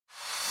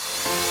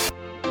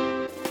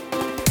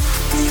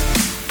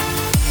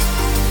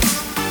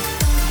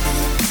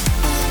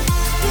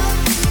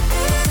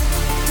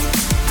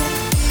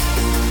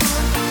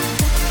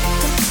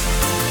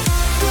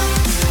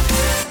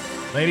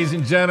Ladies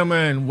and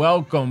gentlemen,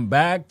 welcome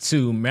back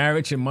to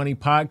Marriage and Money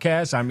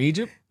Podcast. I'm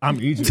Egypt. I'm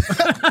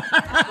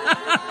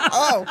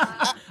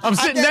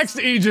sitting next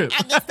to Egypt.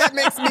 I guess that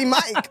makes me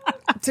Mike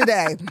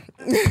today.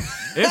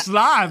 It's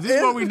live. This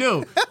is what we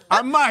do.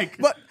 I'm Mike.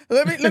 But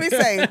let me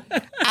say,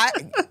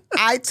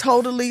 I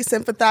totally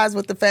sympathize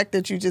with the fact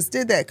that you just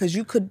did that because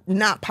you could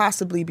not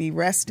possibly be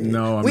rested.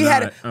 No, I'm we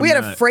not. had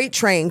a freight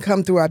train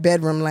come through our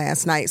bedroom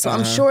last night, so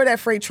I'm sure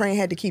that freight train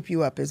had to keep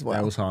you up as well.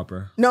 That was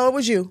Harper. No, it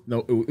was you.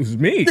 No, it was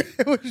me.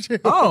 It was you.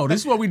 Oh, this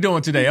is what we're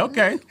doing today.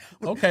 Okay.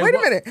 Wait a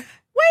minute.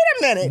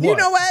 What? You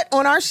know what?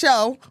 On our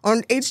show,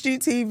 on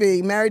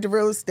HGTV, Married to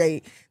Real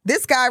Estate,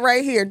 this guy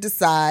right here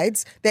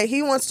decides that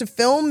he wants to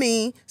film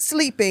me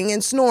sleeping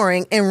and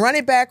snoring and run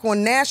it back on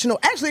international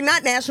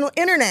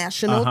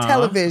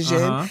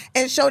television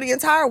and show the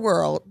entire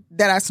world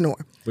that I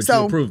snore. But you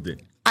approved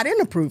it. I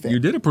didn't approve it. You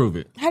did approve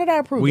it. How did I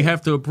approve it? We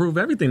have to approve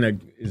everything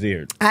that is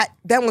aired. That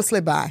one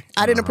slid by.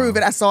 I didn't approve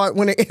it. I saw it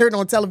when it aired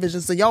on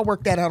television, so y'all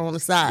worked that out on the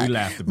side. We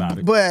laughed about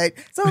it. But,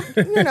 so,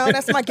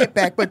 that's my get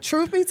back. But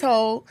truth be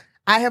told,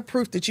 I have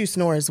proof that you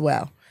snore as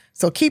well.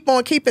 So keep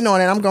on keeping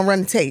on it. I'm going to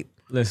run the tape.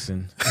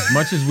 Listen, as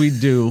much as we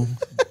do,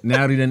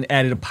 now they done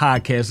added a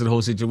podcast to the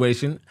whole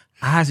situation,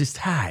 eyes is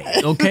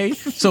tired, okay?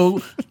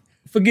 So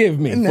forgive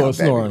me for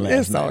snoring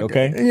last night,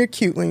 okay? And you're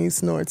cute when you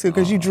snore, too,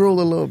 because you drool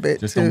a little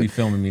bit, Just too. don't be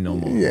filming me no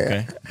more,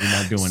 okay? We're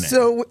not doing that.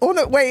 So on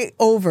the way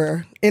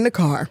over in the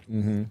car,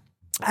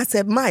 I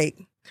said, Mike,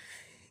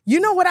 you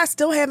know what I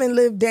still haven't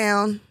lived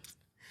down?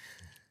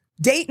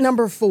 Date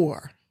number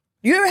 4.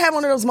 You ever have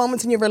one of those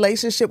moments in your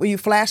relationship where you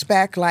flash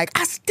back like,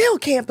 I still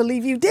can't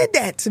believe you did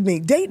that to me?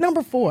 Date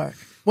number 4.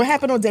 What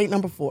happened on date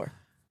number 4?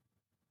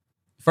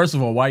 First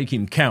of all, why you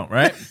keeping count,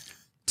 right?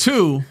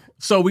 2,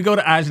 so we go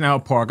to Eisenhower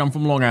Park. I'm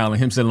from Long Island,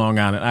 Hempstead, Long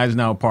Island.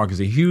 Eisenhower Park is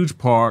a huge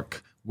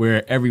park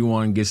where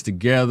everyone gets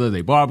together,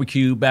 they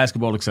barbecue,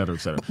 basketball, et cetera, et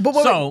cetera. But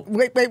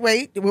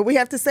wait. What we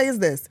have to say is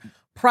this.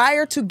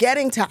 Prior to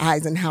getting to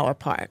Eisenhower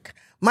Park,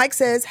 Mike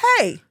says,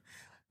 hey,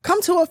 come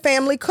to a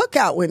family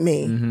cookout with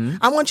me.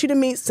 I want you to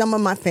meet some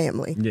of my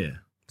family. Yeah.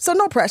 So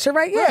no pressure,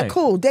 right? Yeah, Right.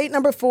 Cool. Date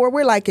number 4,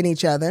 we're liking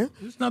each other.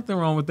 There's nothing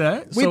wrong with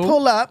that. We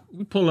pull up.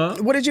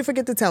 What did you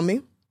forget to tell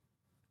me?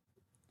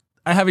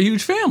 I have a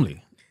huge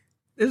family.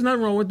 There's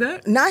nothing wrong with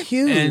that. Not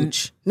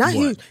huge. Not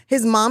huge.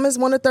 His mom is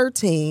one of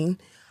 13.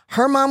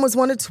 Her mom was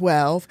one of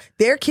 12.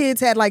 Their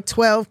kids had like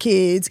 12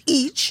 kids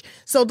each.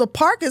 So the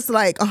park is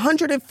like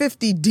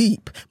 150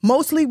 deep,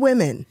 mostly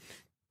women.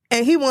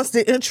 And he wants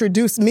to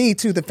introduce me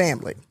to the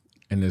family.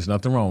 And there's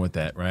nothing wrong with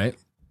that, right?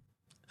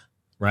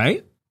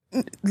 Right?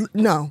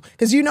 No,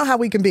 because you know how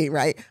we can be,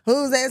 right?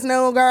 Who's that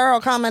snow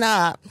girl coming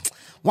up?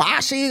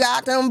 Why she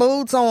got them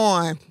boots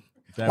on?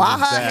 Why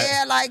her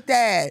hair like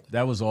that?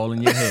 That was all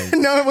in your head.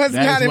 No, it was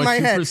not in my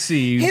head.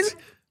 Perceived.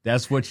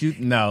 That's what you...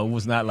 No, it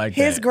was not like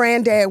that. His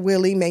granddad,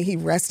 Willie, may he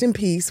rest in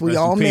peace. We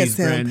all miss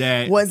him.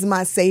 Granddad. Was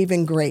my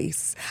saving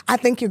grace. I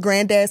think your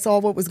granddad saw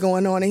what was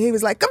going on, and he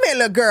was like, come here,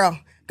 little girl.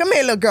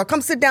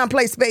 Come sit down and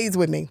play spades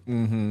with me.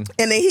 And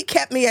then he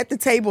kept me at the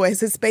table as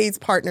his spades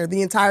partner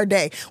the entire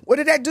day. What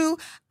did that do?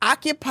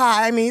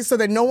 Occupy me so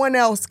that no one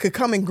else could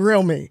come and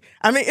grill me.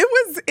 I mean,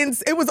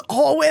 it was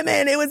all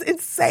women. It was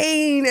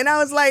insane. And I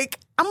was like,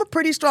 I'm a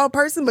pretty strong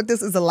person, but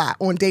this is a lot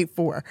on date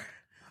 4.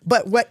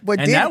 But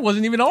that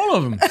wasn't even all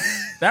of them.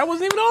 That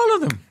wasn't even all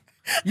of them.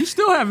 You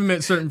still haven't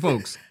met certain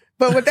folks.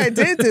 But what that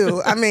did do,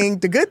 I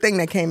mean, the good thing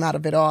that came out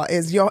of it all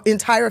is your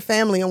entire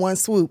family in one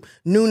swoop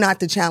knew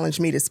not to challenge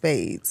me to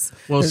spades.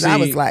 Well, see, I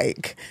was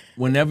like...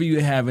 Whenever you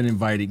have an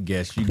invited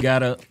guest, you got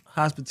to,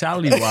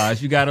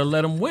 hospitality-wise, you got to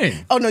let them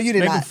win. Oh, no, you did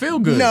not. Make them feel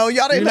good. No,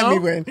 y'all didn't let me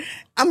win.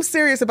 I'm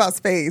serious about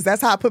spades.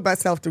 That's how I put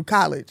myself through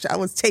college. I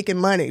was taking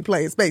money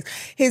playing spades.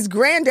 His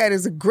granddad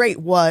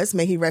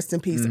may he rest in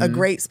peace, a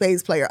great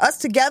spades player. Us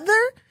together...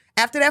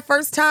 After that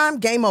first time,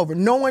 game over.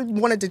 No one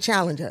wanted to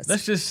challenge us.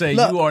 Let's just say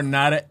you are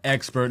not an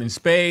expert in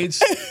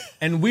spades,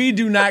 and we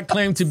do not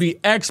claim to be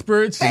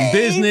experts in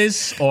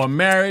business or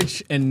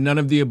marriage and none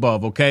of the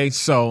above, okay?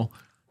 So,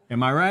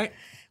 am I right?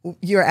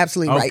 You're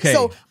absolutely right.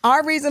 So,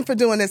 our reason for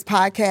doing this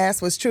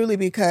podcast was truly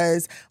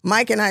because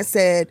Mike and I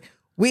said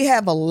we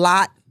have a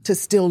lot to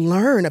still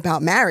learn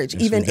about marriage,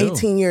 even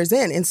 18 years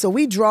in. And so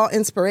we draw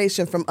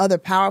inspiration from other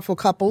powerful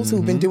couples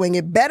who've been doing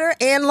it better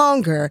and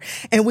longer.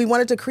 And we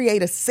wanted to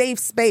create a safe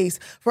space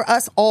for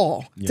us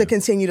all to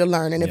continue to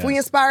learn. And if we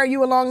inspire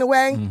you along the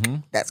way,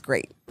 that's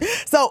great.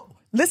 So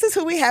this is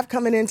who we have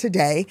coming in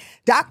today,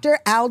 Dr.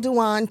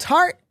 Alduan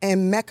Tartt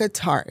and Mecca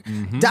Tartt.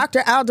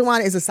 Dr.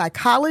 Alduan is a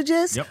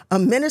psychologist, a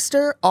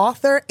minister,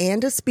 author,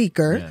 and a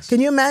speaker. Yes.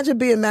 Can you imagine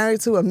being married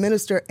to a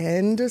minister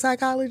and a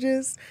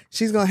psychologist?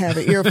 She's going to have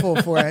an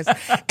earful for us.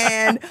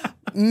 And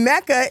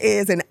Mecca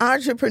is an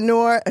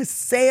entrepreneur, a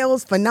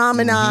sales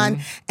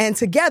phenomenon, and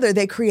together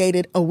they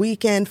created a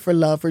Weekend for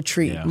Love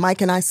retreat. Yeah. Mike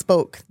and I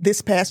spoke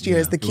this past year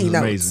as the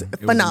keynotes.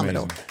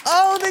 Phenomenal.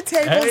 Oh, the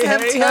tables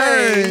have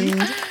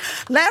turned.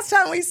 Last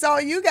time we saw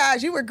you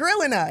guys, you were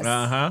grilling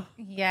us.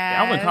 Yeah.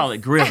 I wouldn't call it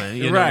grilling.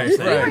 You know what I'm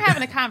saying? We were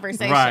having a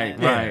conversation.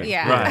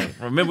 Right.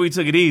 Remember, we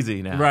took it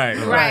easy now. Right.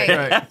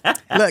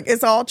 Look,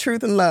 it's all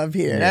truth and love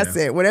here. Yeah. That's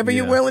it. Whatever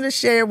you're willing to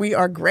share, we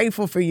are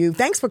grateful for you.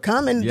 Thanks for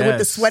coming with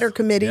the sweater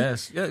committee.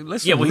 Yes.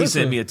 He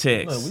sent me a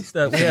text.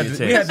 Look, we had to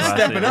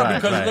step it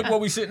up because look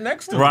what we're sitting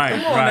next to. Come on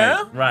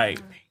now.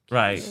 Right.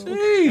 Hi, so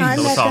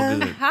it's all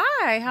good.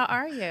 Hi, how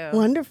are you?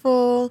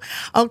 Wonderful.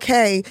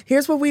 Okay,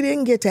 here's what we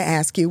didn't get to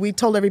ask you. We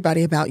told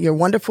everybody about your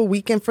wonderful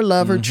Weekend for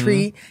Love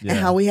retreat and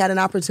how we had an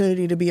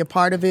opportunity to be a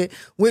part of it,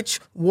 which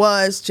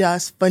was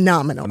just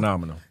phenomenal.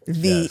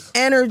 The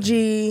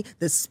energy,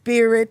 the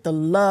spirit, the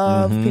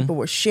love people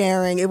were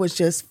sharing. It was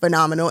just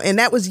phenomenal. And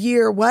that was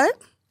year what?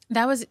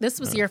 This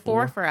was year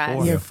 4 for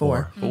us. Year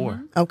 4.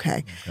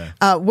 Okay.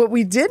 What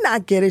we did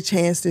not get a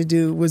chance to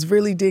do was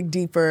really dig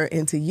deeper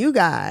into you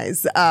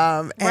guys.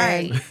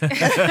 Right. We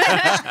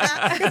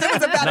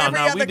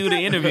do the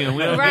interview.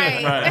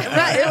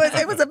 Right.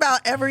 It was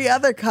about every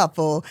other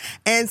couple.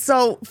 And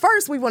so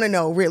first we want to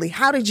know, really,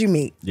 how did you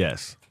meet?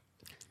 Yes.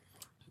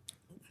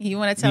 You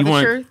want to tell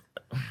the truth?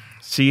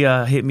 She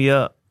hit me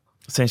up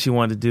saying she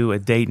wanted to do a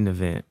dating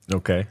event.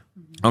 Okay.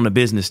 On a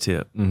business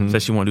tip.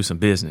 Said she wanted to do some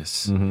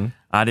business.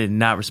 I did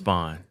not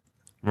respond.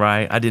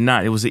 Right? I did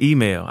not. It was an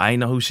email. I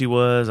didn't know who she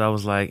was. I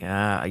was like,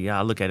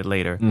 I'll look at it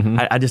later.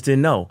 I just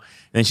didn't know.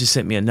 Then she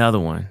sent me another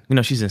one. You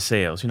know, she's in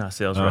sales. You know how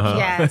sales reps.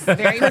 Yes,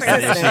 very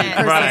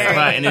persistent.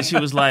 Right. And then she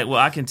was like, well,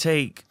 I can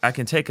take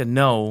a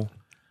no,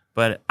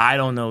 but I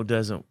don't know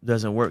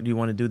doesn't work. Do you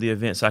want to do the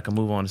event so I can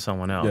move on to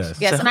someone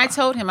else? Yes, and I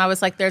told him, I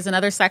was like, there's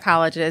another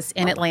psychologist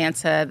in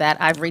Atlanta that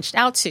I've reached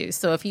out to.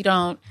 So if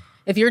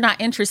you're not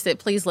interested,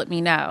 please let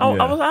me know.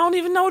 I don't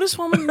even know this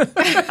woman.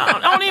 I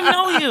don't even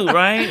know you,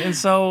 right? And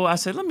so I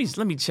said, let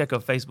me check her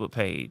Facebook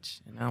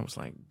page. And I was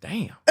like,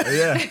 damn.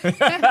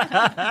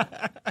 Yeah.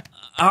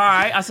 All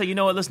right. I said, you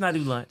know what? Let's not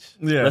do lunch.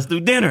 Yeah. Let's do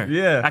dinner.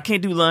 Yeah. I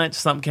can't do lunch.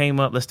 Something came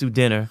up. Let's do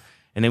dinner.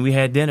 And then we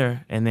had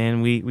dinner, and then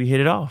we hit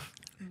it off.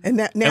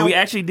 And we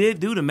actually did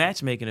do the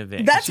matchmaking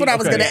event. That's what I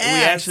was going to ask.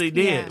 We actually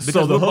did. Because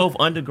so we're both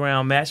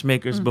underground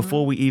matchmakers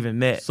before we even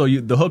met. So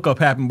the hookup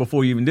happened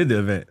before you even did the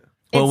event.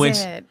 Well, when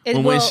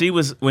she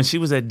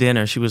was at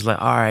dinner, she was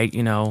like, "All right,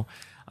 you know,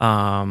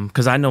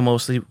 because I know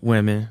mostly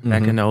women,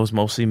 Mecca knows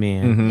mostly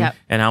men,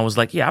 and I was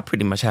like, yeah, I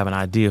pretty much have an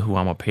idea who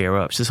I'm gonna pair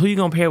up." She says, "Who you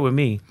gonna pair with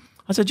me?"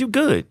 I said, "You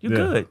good? You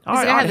good? All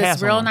right, I have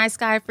this real nice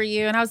guy for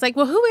you." And I was like,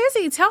 "Well, who is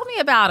he? Tell me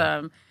about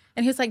him."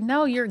 And he was like,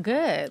 "No, you're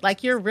good.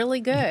 Like you're really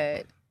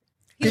good."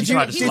 Did you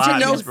know? But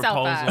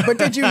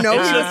did you know he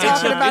was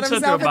talking about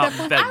himself? It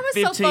took about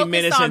 15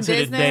 minutes into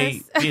the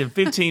date. Yeah,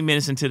 15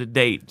 minutes into the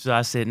date. So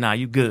I said, "Nah,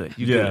 you good.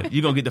 You good.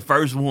 You gonna get the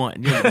first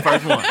one. You're the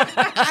first one."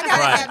 I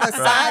gotta have a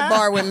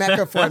sidebar with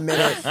Mecca for a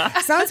minute.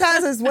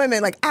 Sometimes as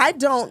women, like I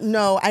don't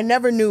know. I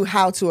never knew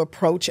how to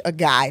approach a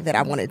guy that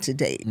I wanted to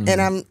date, and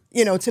I'm.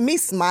 You know, to me,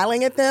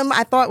 smiling at them,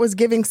 I thought was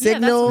giving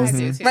signals,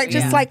 right?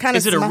 Just like kind of.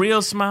 Is it a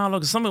real smile?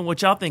 Because some of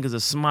what y'all think is a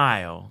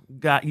smile,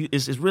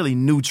 is really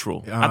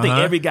neutral. I think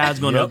every guy's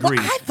going to agree.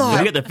 Well, I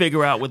thought we have to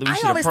figure out whether we should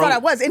approach. I always thought I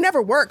was. It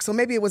never worked, so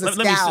maybe it was a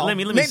scowl. Let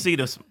me see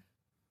this.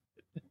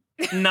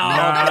 No,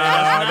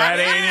 that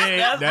ain't it.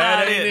 That's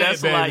not it.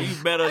 That's a lie. You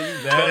better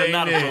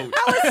not approach.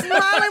 I was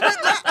smiling with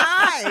my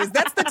eyes.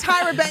 That's the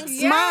Tyra Banks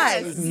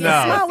smile.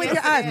 No. Smile with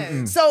your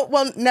eyes. So,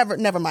 well, never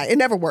mind. It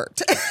never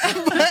worked.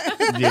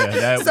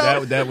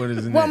 That one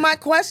isn't. Well, my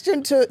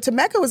question to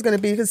Mecca was going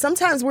to be, because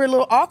sometimes we're a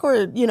little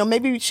awkward. You know,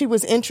 maybe she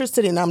was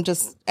interested in. I'm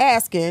just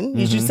asking.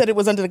 You said it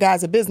was under the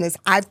guise of business.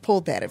 I've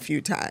pulled that a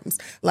few times.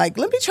 Like,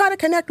 let me try to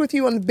connect with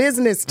you on the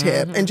business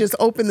tip and just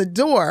open the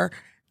door.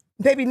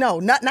 Baby, no,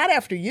 not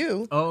after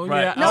you. Oh,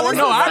 right. yeah. I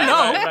know.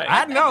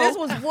 I know. This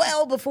was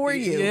well before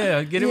you.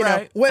 Yeah, get it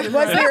right. Was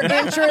there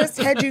interest?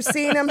 Had you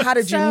seen him? How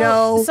did you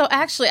know? So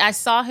actually, I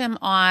saw him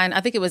on,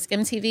 I think it was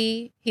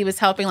MTV. He was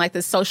helping like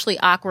this socially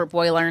awkward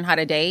boy learn how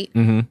to date.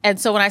 And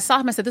so when I saw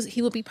him, I said,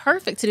 he would be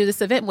perfect to do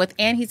this event with,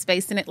 and he's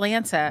based in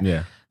Atlanta.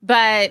 Yeah.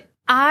 But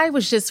I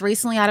was just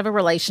recently out of a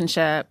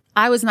relationship.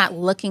 I was not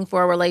looking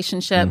for a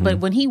relationship. But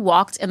when he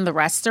walked in the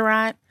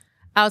restaurant,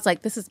 I was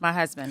like, this is my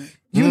husband.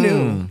 You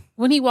knew.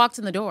 When he walked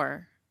in the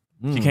door.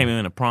 She came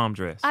in a prom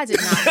dress. I did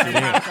not have a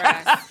prom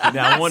dress.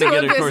 I wanted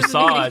to get a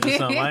corsage or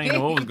something. I didn't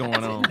know what was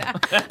going on.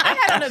 I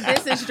had on a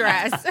business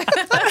dress.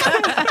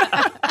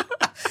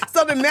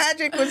 So the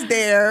magic was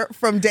there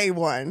from day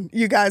one.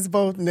 You guys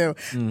both knew.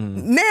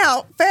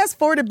 Now, fast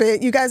forward a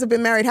bit. You guys have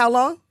been married how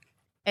long?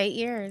 8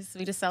 years.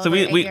 We just So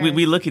celebrated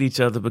we look at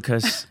each other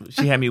because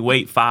she had me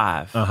wait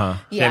 5.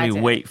 She had me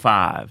wait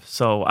 5.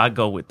 So I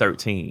go with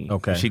 13.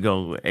 Okay. She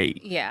goes with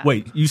 8. Yeah.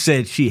 Wait, you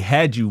said she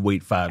had you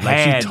wait 5.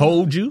 Like she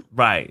told you?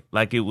 Right.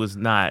 Like it was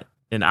not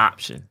an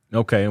option.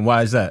 Okay. And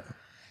why is that?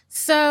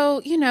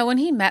 So, you know, when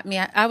he met me,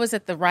 I was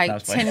at the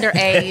right tender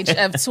age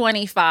of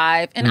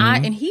 25,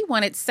 and he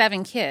wanted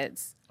 7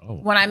 kids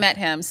when I met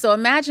him. So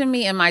imagine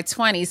me in my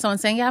 20s, someone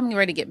saying, yeah, I'm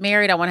ready to get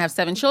married. I want to have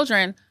 7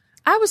 children.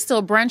 I was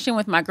still brunching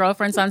with my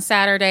girlfriends on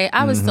Saturday.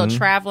 I was still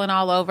traveling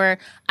all over.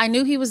 I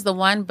knew he was the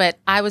one, but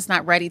I was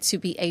not ready to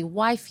be a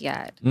wife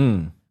yet.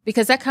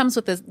 Because that comes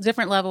with a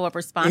different level of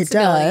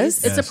responsibilities.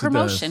 It does. It's a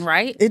promotion,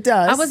 right? It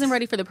does. I wasn't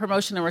ready for the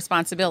promotion and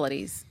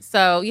responsibilities.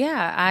 So,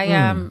 yeah, I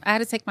had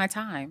to take my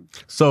time.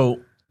 So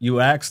you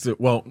asked,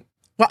 well,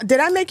 did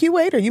I make you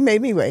wait or you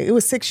made me wait? It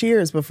was 6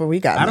 years before we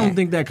got married. I don't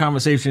think that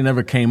conversation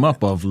ever came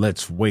up of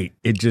let's wait.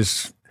 It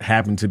just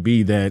happened to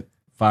be that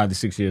 5 to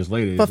 6 years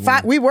later.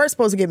 But we were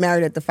supposed to get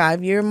married at the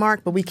 5-year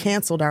mark, but we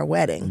canceled our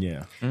wedding.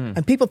 Yeah.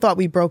 And people thought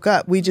we broke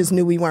up. We just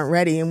knew we weren't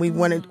ready. And we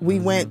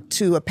went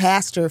to a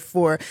pastor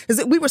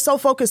because we were so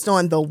focused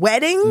on the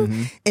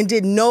wedding and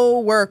did no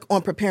work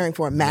on preparing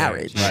for a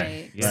marriage.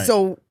 Right.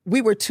 So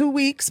we were 2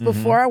 weeks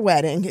before our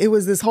wedding. It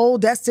was this whole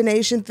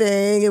destination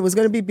thing. It was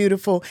going to be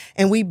beautiful.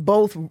 And we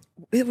both,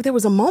 there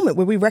was a moment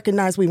where we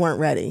recognized we weren't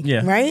ready.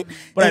 Yeah. Right?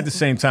 But at the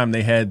same time,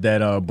 they had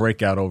that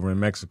breakout over in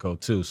Mexico,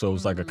 too. So it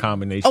was like a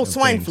combination of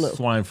swine things. flu.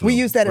 Swine flu. We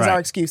used that as our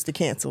excuse to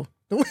cancel.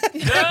 We did.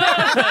 Sorry, y'all.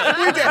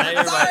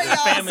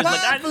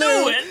 I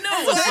knew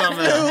it was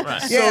something.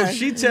 Right. So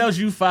she tells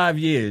you 5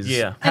 years.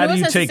 Yeah. How do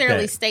you take that? It wasn't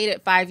necessarily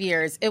stated 5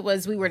 years. It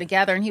was we were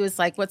together and he was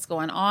like, what's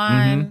going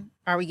on?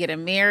 Are we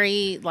getting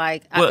married?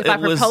 Like, if I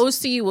propose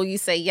to you, will you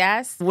say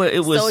yes? Well,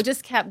 so it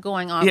just kept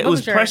going on. Yeah, it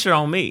was pressure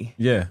on me.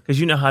 Yeah. Because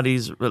you know how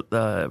these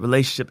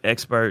relationship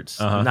experts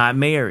not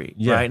married,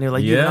 right? And they're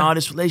like, you're not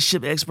this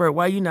relationship expert.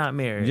 Why are you not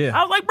married? Yeah.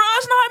 I was like, bro,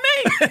 it's not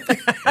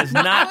me. It's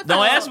not.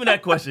 Don't ask me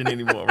that question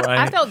anymore, right?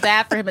 I felt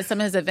bad for him at some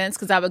of his events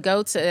because I would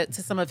go to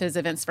some of his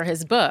events for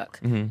his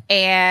book.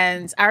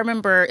 And I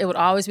remember it would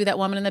always be that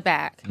woman in the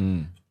back.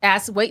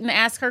 Waiting to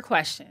ask her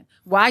question.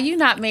 Why are you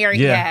not married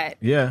yet?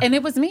 Yeah. And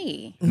it was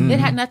me. It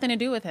had nothing to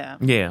do with him.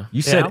 Yeah.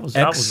 You said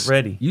I was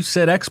ready. You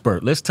said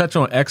expert. Let's touch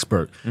on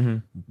expert.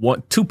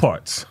 Two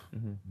parts.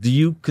 Do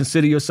you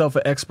consider yourself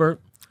an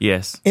expert?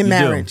 Yes. In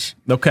marriage.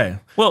 Do. Okay.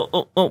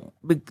 Well, a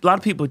lot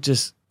of people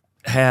just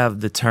have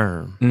the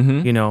term.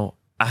 You know,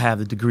 I have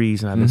the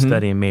degrees and I've been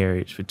studying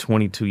marriage for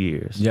 22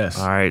 years. Yes.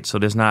 All right. So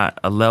there's not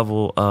a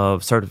level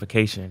of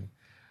certification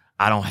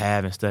I don't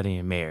have in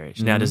studying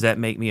marriage. Now, does that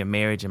make me a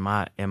marriage in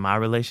my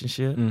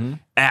relationship?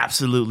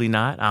 Absolutely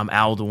not. I'm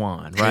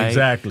Alduan, right?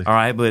 Exactly. All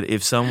right, but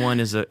if someone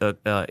is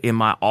in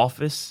my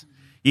office,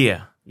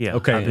 yeah.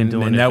 Okay, I've been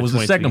doing and it that for was the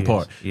 22 second years.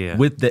 part. Yeah.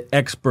 With the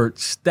expert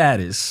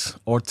status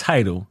or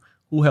title,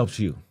 who helps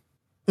you?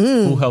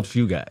 Who helps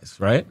you guys,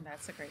 right?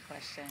 That's a great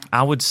question.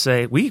 I would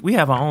say we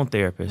have our own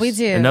therapist. We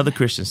do. Another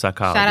Christian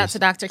psychologist. Shout out to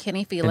Dr.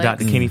 Kenny Felix. And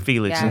Dr. Kenny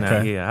Felix. Yes. And,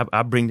 Okay.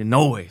 I bring the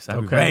noise.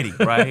 I'm ready,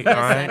 right? All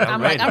right.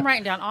 I'm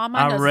writing down all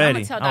my notes. I'm ready. I'm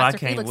going to tell I Dr.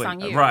 can't Felix wait. on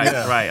you. Right.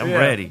 I'm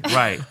ready.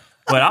 Right.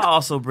 But I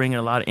also bring in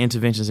a lot of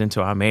interventions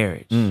into our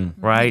marriage,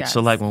 right? Yes.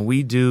 So like when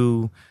we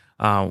do,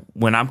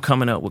 when I'm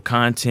coming up with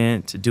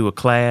content to do a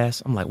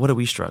class, I'm like, what are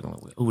we struggling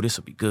with? Ooh, this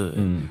will be good.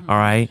 All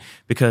right.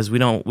 Because we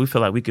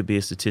feel like we could be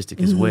a statistic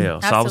as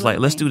well. So I was like,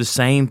 let's do the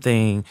same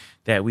thing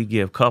that we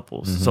give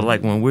couples. So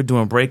like when we're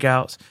doing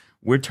breakouts,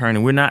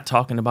 we're not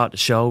talking about the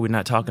show. We're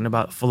not talking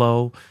about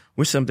flow.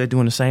 We're simply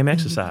doing the same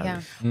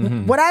exercise. Yeah.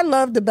 What I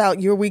loved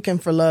about your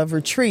Weekend for Love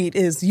retreat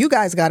is you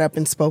guys got up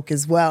and spoke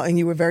as well, and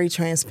you were very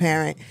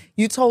transparent.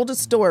 You told a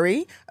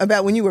story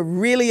about when you were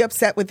really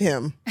upset with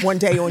him one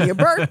day on your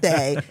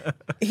birthday.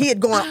 He had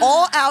gone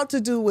all out to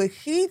do what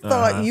he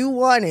thought you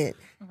wanted.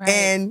 Right.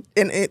 And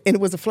it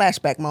was a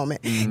flashback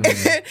moment.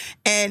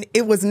 And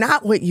it was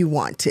not what you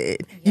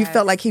wanted. Yes. You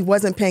felt like he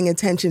wasn't paying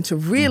attention to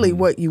really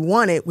what you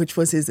wanted, which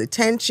was his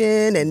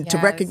attention and to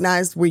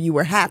recognize where you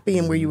were happy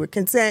and where you were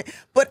content.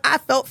 But I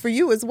felt for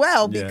you as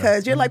well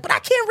because you're like, but I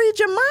can't read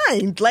your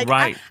mind. Like,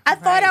 I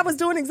thought I was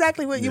doing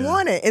exactly what you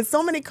wanted. And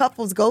so many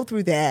couples go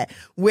through that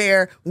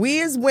where we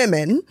as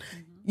women,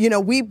 you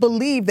know, we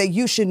believe that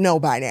you should know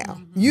by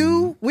now.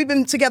 We've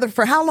been together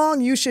for how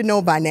long? You should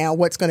know by now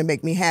what's going to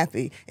make me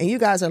happy. And you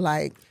guys are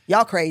like,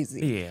 y'all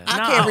crazy. Yeah, I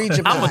can't read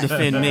your mind. I'm gonna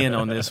defend men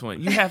on this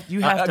one. You have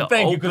to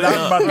thank open you, 'cause I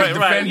was about to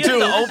defend You too. have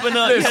to open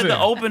up. You have to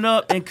open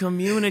up and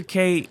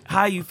communicate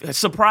how you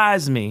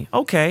surprise me.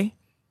 Okay,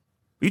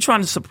 you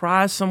trying to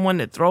surprise someone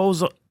that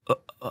throws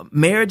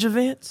marriage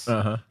events?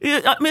 I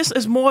mean,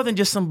 it's more than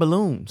just some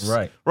balloons,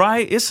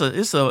 right? It's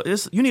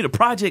you need a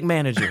project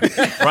manager,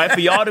 right, for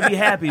y'all to be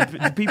happy,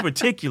 to be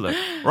particular,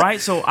 right?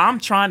 So I'm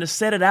trying to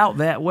set it out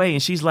that way,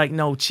 and she's like,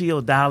 no,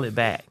 chill, dial it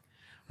back,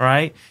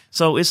 right?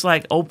 So it's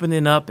like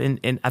opening up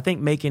and I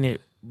think making it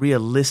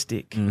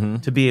realistic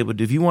to be able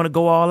to, if you want to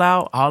go all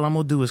out, all I'm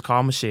gonna do is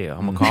call Michelle.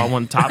 I'm gonna call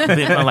one top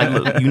event. I'm like,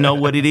 look, you know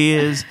what it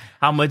is,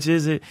 how much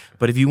is it?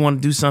 But if you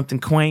want to do something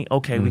quaint,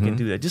 okay, we can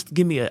do that. Just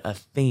give me a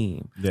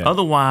theme.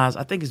 Otherwise,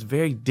 I think it's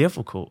very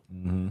difficult.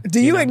 Do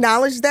you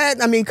acknowledge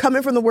that? I mean,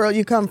 coming from the world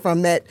you come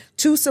from, that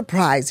to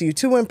surprise you,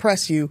 to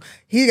impress you,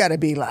 he got to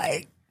be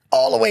like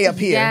all the way up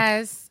here.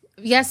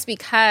 Yes,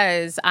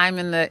 because I'm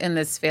in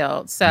this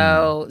field.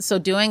 So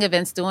doing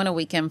events, doing a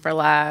Weekend for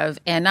Love,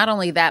 and not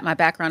only that, my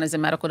background is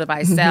in medical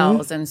device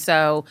sales, and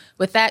so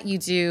with that, you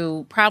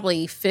do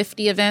probably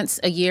 50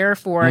 events a year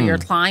for your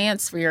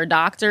clients, for your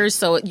doctors.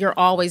 So you're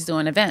always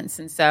doing events,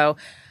 and so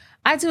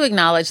I do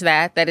acknowledge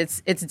that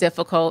it's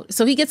difficult.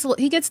 So he gets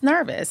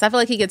nervous. I feel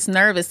like he gets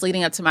nervous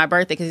leading up to my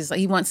birthday because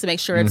he wants to make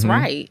sure it's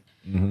right.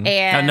 And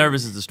not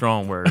nervous is a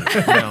strong word.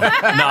 No,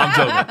 I'm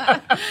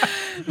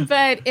joking.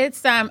 But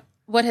it's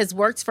what has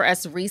worked for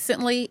us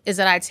recently is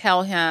that I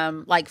tell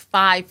him like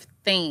 5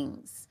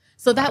 things.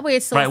 So that way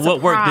it's still a surprise.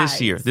 What worked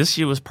this year? This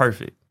year was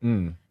perfect.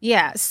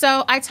 Yeah.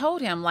 So I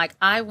told him like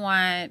I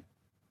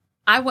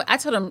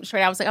told him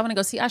straight, I was like, I want to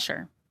go see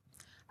Usher.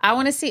 I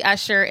want to see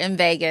Usher in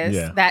Vegas.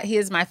 Yeah. That he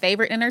is my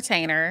favorite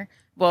entertainer.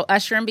 Well,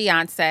 Usher and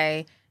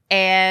Beyonce.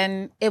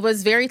 And it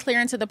was very clear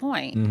and to the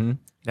point.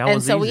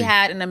 And so we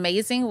had an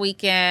amazing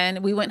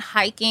weekend. We went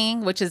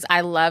hiking, which is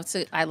I love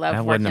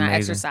working on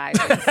exercise.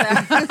 So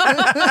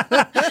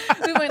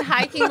we went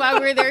hiking while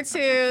we were there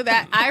too.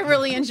 That I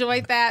really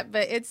enjoyed that.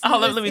 But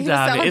let me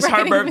dive in. It's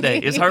her birthday.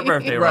 It's her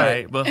birthday,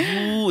 right? But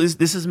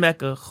this is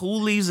Mecca. Who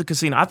leaves the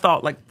casino? I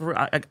thought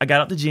I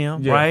got out the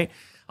gym, right?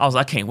 I was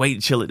like, I can't wait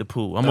to chill at the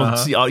pool. I'm gonna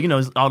see all the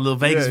little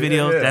Vegas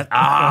videos.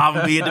 I'm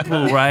gonna be at the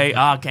pool, right?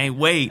 I can't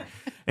wait.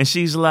 And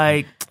she's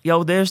like,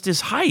 yo, there's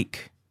this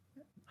hike.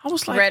 I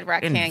was like, Red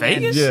Rock Canyon.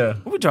 Vegas? Yeah.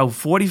 We drove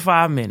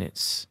 45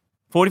 minutes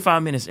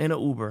in an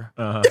Uber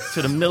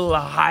to the middle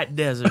of a hot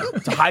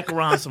desert to hike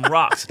around some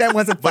rocks. That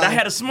wasn't fun. But I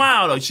had a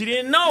smile, though. She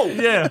didn't know.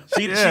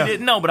 She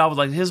didn't know. But I was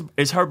like,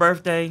 it's her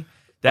birthday.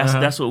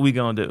 That's what we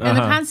gonna do. And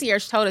the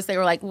concierge told us, they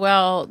were like,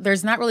 well,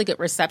 there's not really good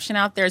reception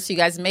out there, so you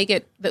guys may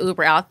get the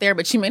Uber out there,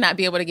 but you may not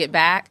be able to get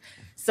back.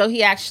 So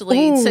he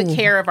actually took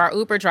care of our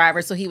Uber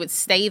driver, so he would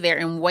stay there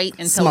and wait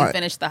until we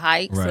finished the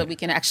hike, so that we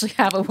can actually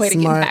have a way to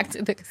get back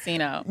to the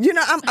casino.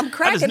 I'm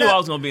cracking I just knew I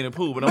was going to be in the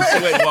pool, but I'm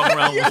still waiting to walk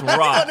around with some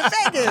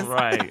rocks.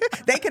 Right.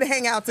 They could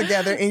hang out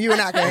together, and you and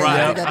I could hang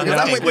out together.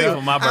 I can't wait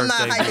for my birthday. I'm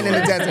not hiking in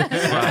the desert.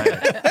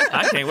 Right.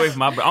 I can't wait for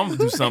my birthday. I'm going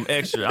to do something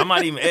extra. I'm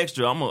not even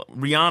extra. I'm a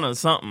Rihanna or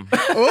something.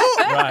 Ooh.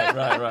 Right.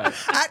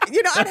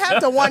 I'd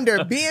have to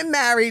wonder, being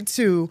married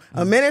to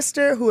a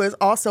minister who is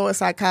also a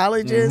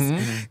psychologist,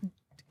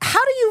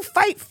 how do you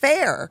fight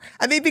fair?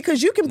 I mean,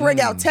 because you can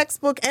bring out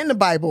textbook and the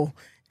Bible.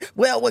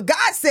 Well, what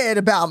God said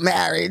about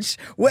marriage.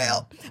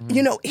 Well,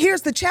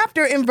 here's the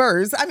chapter and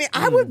verse. I mean,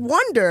 I would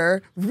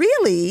wonder,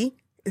 really,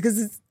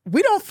 because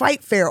we don't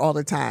fight fair all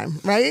the time,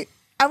 right?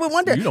 I would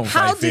wonder, you don't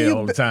fight fair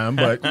all the time,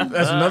 but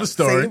that's another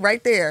story. See,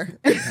 right there.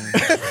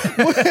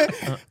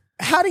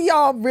 How do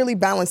y'all really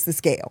balance the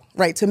scale,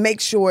 right? To make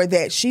sure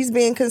that she's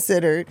being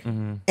considered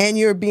and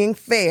you're being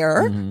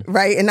fair,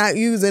 right? And not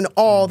using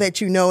all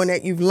that you know and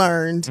that you've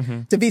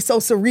learned to be so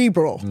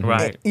cerebral,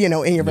 right? In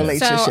your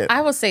relationship. So I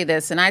will say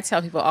this, and I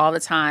tell people all the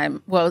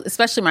time, well,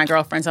 especially my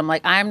girlfriends, I'm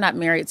like, I'm not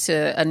married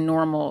to a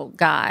normal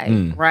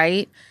guy,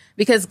 right?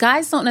 Because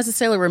guys don't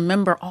necessarily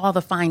remember all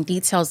the fine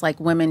details like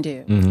women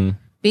do.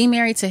 Being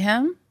married to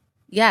him,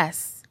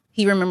 yes,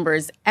 he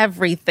remembers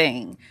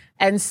everything.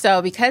 And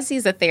so because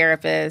he's a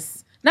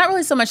therapist, not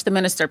really so much the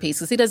minister piece,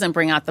 because he doesn't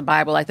bring out the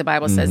Bible like the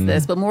Bible says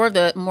this, but more of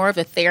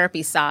the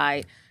therapy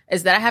side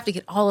is that I have to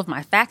get all of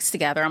my facts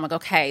together. I'm like,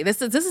 okay,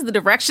 this is the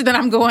direction that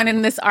I'm going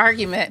in this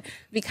argument,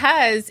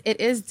 because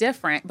it is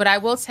different. But I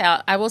will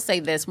say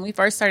this, when we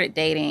first started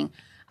dating,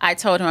 I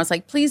told him, I was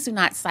like, please do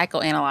not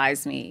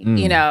psychoanalyze me,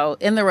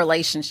 in the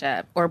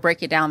relationship or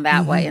break it down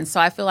that way. And so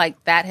I feel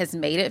like that has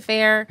made it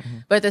fair.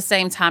 But at the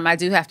same time, I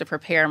do have to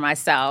prepare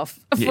myself.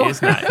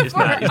 It's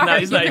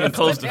not even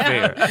close to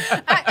fair.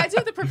 I do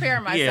have to prepare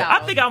myself. Yeah,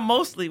 I think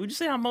would you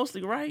say I'm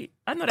mostly right?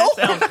 I know that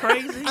sounds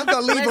crazy. I'm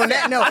going to leave on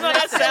that note. I know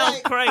that sounds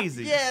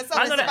crazy. Yeah,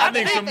 I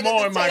think some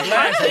more in my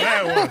glass on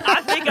that one.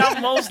 I think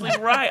I'm mostly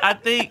right. I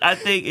think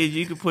if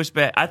you could push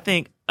back, I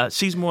think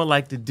she's more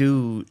like the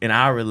dude in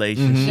our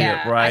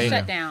relationship, right? I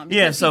shut down.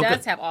 So he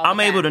does have all I'm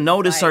able to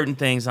notice certain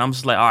things. I'm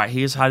just like, all right,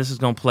 here's how this is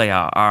gonna play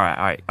out. All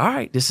right.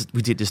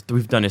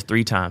 We've done this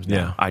 3 times now.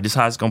 Yeah. All right, this is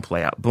how it's gonna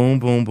play out. Boom,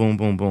 boom, boom,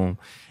 boom, boom,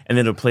 and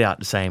then it'll play out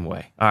the same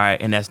way. All right,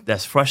 and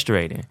that's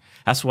frustrating.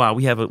 That's why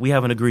we have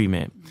an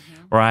agreement,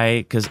 right?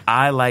 Because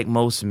I, like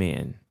most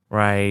men,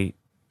 right,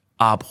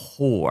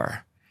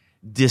 abhor,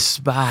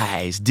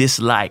 despise,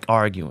 dislike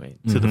arguing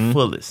to the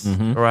fullest,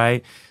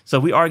 right? So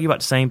if we argue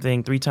about the same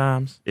thing 3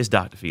 times, it's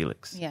Dr.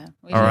 Felix. Yeah.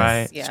 All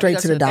right? Yeah, straight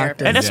to the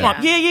doctor. And that's why,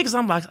 because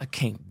I'm like, I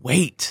can't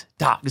wait.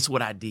 Doc, this is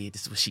what I did.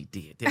 This is what she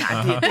did. Then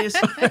I did this.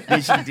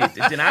 Then she did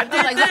this. Then I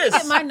did this. Let me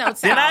get my notes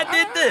then out. I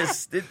did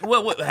this.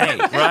 Hey,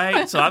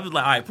 right? So I was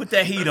like, all right, put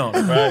that heat on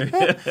it,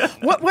 right?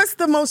 What's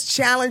the most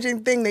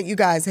challenging thing that you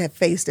guys have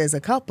faced as a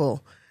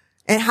couple?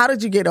 And how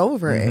did you get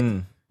over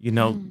it? You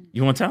want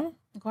to tell them?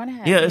 Go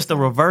ahead. Yeah, it's the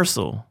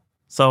reversal.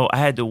 So I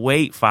had to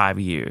wait 5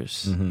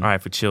 years, all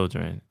right, for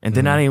children, and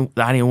then I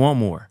didn't want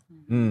more,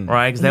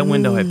 right? Because that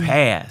window had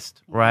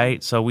passed,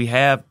 right? So we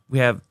have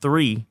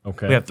 3.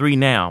 Okay. We have 3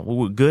 now. We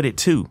were good at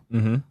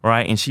 2,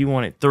 right? And she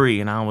wanted 3,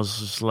 and I was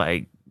just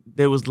like,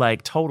 there was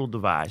like total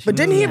divide. But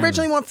didn't he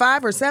originally want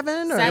 5 or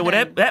 7? Or? Yeah,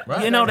 well,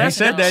 Right. you know, He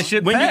said that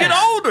shit when passed. you get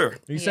older.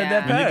 He said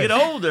that When you passed. get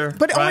older.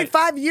 But only right?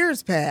 5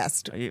 years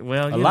passed.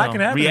 Well, A lot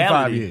can happen in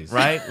 5 years.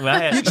 Right?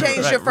 Well, You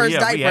changed your first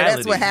diaper.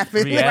 That's what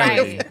happened.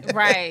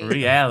 Right.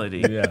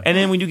 Reality. Yeah. And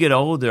then when you get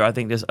older, I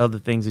think there's other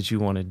things that you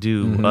want to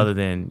do other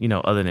than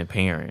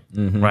parent.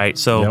 Right?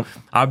 So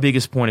our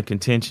biggest point of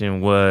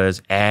contention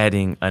was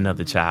adding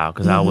another child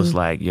because I was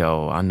like,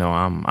 yo, I know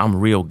I'm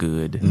real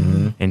good.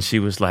 And she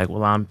was like,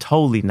 well, I'm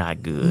totally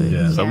not good.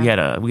 Yeah. So we had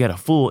a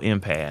full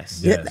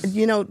impasse. Yes.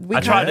 You know,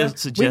 I tried to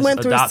suggest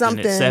went through adopting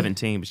something at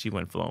 17, but she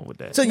wasn't flowing with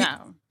that. So No.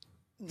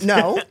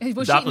 no.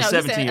 Well, Adopt a you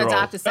said 17-year-old.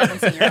 adopt a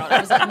 17-year-old. I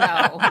was like,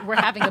 no, we're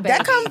having a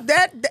baby.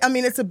 I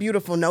mean, it's a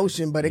beautiful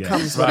notion, but it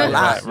comes with Right, a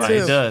lot right.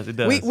 too. It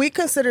does. We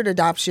considered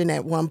adoption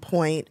at one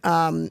point.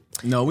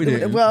 No, we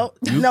didn't. Well,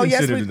 you no, yes,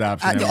 considered we-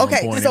 adoption at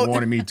okay, one point so- and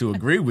wanted me to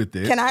agree with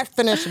it. Can I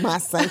finish my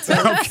sentence?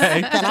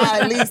 Okay. Can I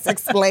at least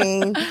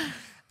explain?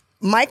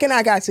 Mike and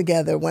I got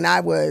together when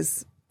I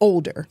was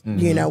older.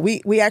 You know,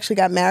 we actually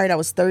got married. I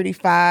was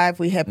 35.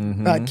 We had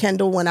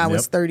Kendall when I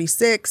was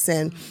 36.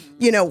 And,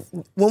 you know,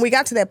 when we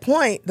got to that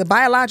point, the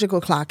biological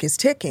clock is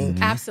ticking.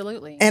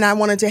 Absolutely. And I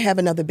wanted to have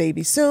another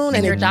baby soon.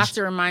 And your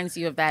doctor reminds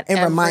you of that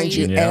And reminds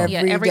you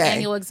every day.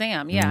 annual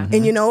exam. Yeah.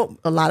 And you know,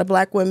 a lot of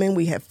Black women,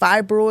 we have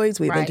fibroids,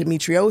 we have Right.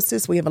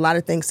 endometriosis, we have a lot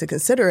of things to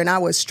consider. And I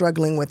was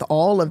struggling with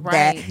all of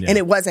that, Right. and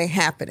it wasn't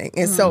happening.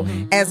 And so,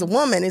 as a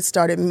woman, it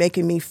started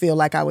making me feel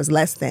like I was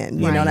less than.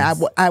 You know,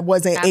 and I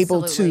wasn't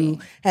able to Absolutely.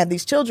 have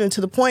these children to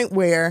the point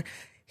where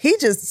he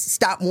just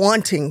stopped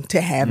wanting to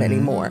have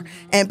anymore.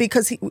 And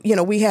because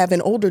we have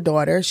an older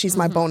daughter, she's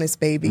my bonus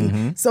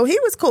baby. So he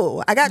was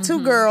cool. I got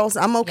 2 girls.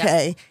 I'm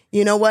okay.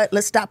 You know what?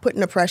 Let's stop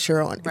putting the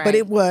pressure on. Right. But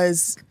it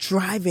was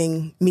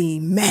driving me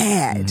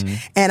mad.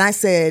 And I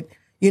said,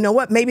 you know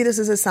what? Maybe this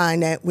is a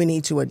sign that we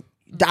need to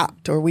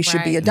adopt, or we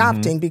should be Right.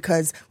 adopting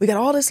because we got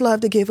all this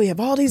love to give. We have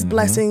all these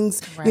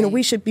blessings. You know, Right.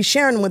 we should be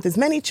sharing them with as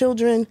many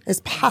children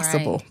as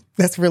possible. Right.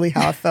 That's really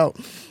how I felt.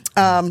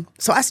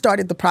 So I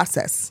started the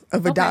process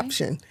of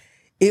adoption.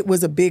 It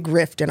was a big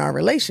rift in our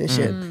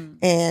relationship.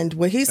 And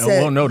what he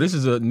said... well, no, this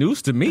is a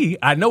news to me.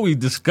 I know we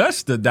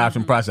discussed the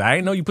adoption process. I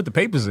didn't know you put the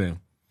papers in.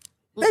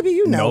 Maybe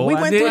you know. No, we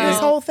I went through didn't. this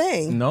whole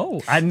thing.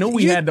 No, I knew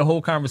we had the whole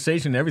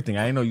conversation and everything.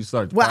 I didn't know you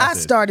started the Well, I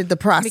process. started the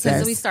process.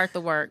 Because we start the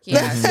work,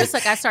 just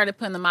like I started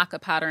putting the maca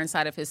powder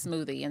inside of his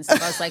smoothie, and so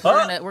I was like,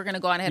 we're gonna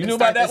go on ahead You and knew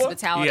start about that this one?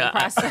 vitality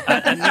process.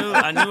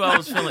 I knew I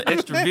was feeling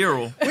extra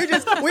virile. we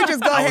just go I was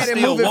ahead and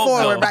still move it woke,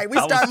 forward, though. right? We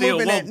I was start still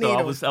moving that woke,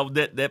 though.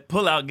 needle. That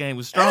pull-out game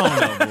was strong,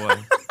 though, boy.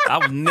 I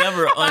was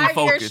never 5 years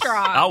unfocused.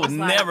 strong. I was It's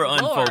like, never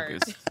Lord.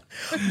 unfocused.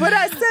 But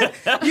I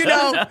said, you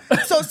know,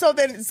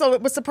 so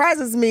what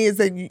surprises me is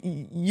that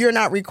you're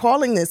not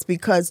recalling this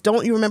because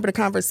don't you remember the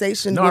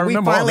conversation No, I where we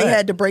remember all finally that.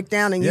 had to break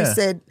down and you Yeah.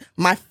 said,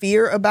 my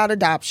fear about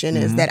adoption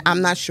is that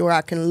I'm not sure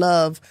I can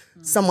love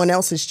someone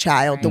else's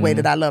child the way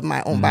that I love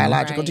my own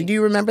biological. Right. Did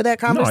you remember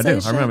that No, I conversation?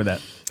 do. I remember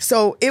that.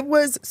 So it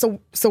was, so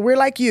we're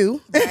like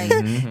you. Right.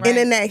 And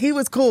in that he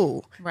was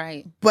cool,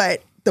 Right.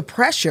 but the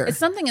pressure. It's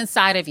something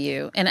inside of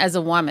you, and as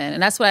a woman,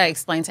 and that's what I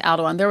explained to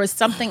Alduan. There was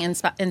something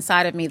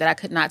inside of me that I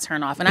could not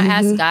turn off, and I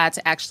asked God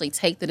to actually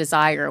take the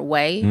desire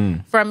away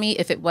from me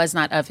if it was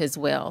not of His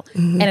will,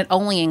 and it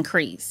only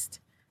increased.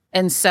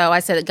 And so I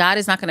said, God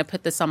is not going to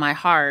put this on my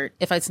heart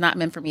if it's not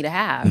meant for me to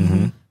have.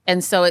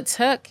 And so it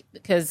took,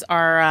 because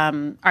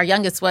our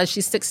youngest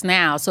she's 6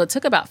 now, so it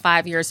took about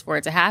 5 years for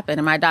it to happen.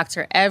 And my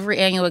doctor, every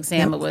annual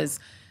exam, it was,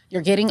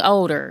 you're getting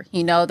older.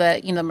 You know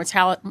that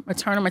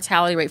maternal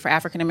mortality rate for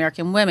African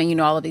American women.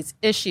 All of these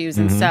issues,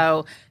 and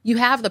so you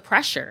have the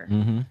pressure.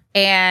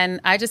 And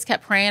I just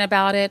kept praying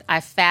about it. I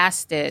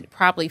fasted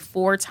probably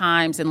 4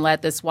 times and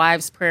led this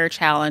wives' prayer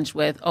challenge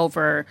with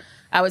over,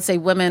 I would say,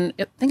 women.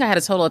 I think I had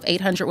a total of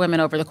 800 women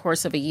over the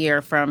course of a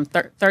year from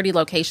 30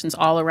 locations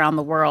all around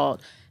the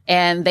world.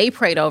 And they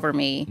prayed over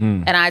me,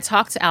 and I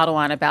talked to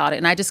Alduan about it,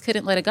 and I just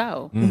couldn't let it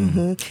go.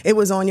 It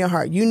was on your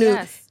heart. You knew.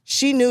 Yes.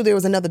 She knew there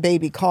was another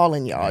baby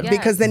calling y'all Yes.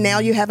 because then now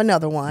you have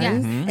another one, Yes.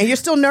 and you're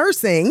still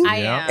nursing, I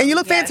am. and you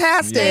look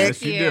fantastic.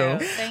 Yes, you do.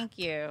 Thank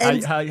you.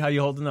 How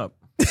you holding up?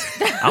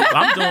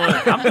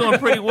 I'm doing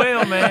pretty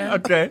well, man.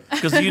 Okay.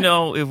 Because,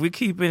 if we're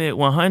keeping it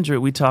 100,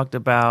 we talked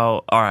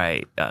about, all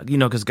right,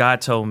 because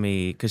God told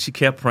me, because she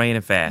kept praying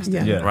and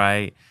fasting, Yeah.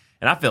 right?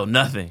 And I felt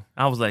nothing.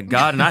 I was like,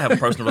 God and I have a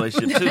personal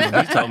relationship too.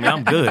 And he told me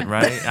I'm good,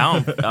 right?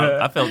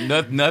 I felt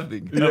nothing.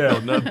 I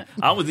felt nothing.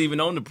 I was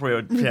even on the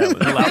prayer challenge.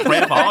 I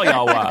prayed for all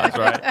y'all wives,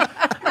 right?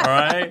 All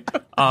right.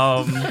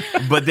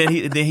 But then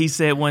he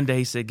said one day,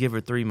 he said, give her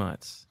 3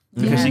 months.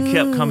 Because she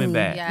kept coming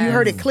back. Yes. You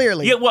heard it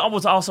clearly. Yeah, well, I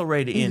was also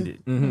ready to end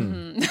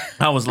it.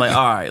 I was like,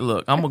 all right,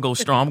 look, I'm going to go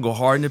strong. I'm going to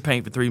go hard in the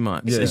paint for 3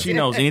 months. Yeah. And she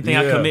knows anything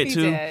I Yeah. commit He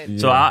to.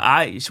 did. So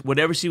I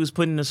whatever she was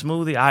putting in the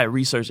smoothie, I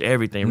researched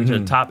everything.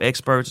 Researched top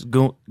experts,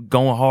 going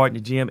hard in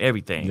the gym,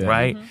 everything, Yeah.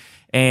 right?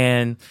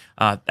 And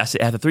I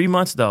said, after 3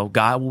 months, though,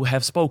 God will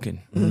have spoken.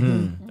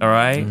 All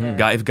right?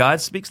 God, if God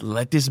speaks,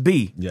 let this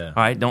be. Yeah. All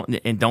right?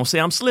 Don't say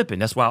I'm slipping.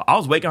 That's why I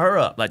was waking her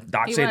up. Like,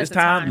 Doc said this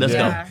time, let's go.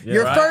 Yeah,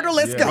 You're fertile,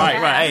 let's go.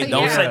 Right.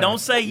 Hey, don't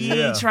say you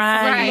ain't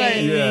trying.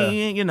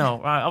 Right. You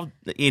know.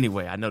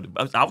 Anyway, I know.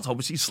 I was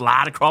hoping she'd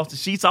slide across the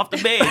sheets off the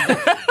bed.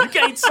 You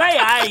can't say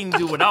I ain't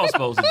do what I was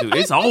supposed to do.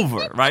 It's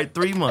over, right?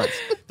 3 months.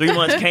 3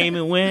 months came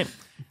and went.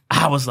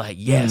 I was like,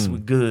 yes, we're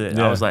good.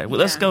 I was like, well,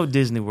 let's go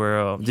Disney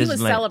World. He was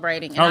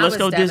celebrating. Oh, let's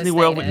go Disney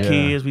World with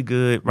kids. We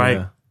good, right?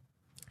 Yeah.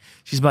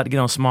 She's about to get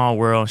on Small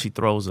World and she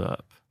throws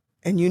up.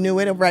 And you knew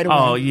it right away.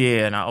 Oh,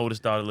 yeah. And our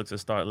oldest daughter looks and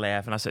start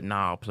laughing. I said,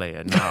 no,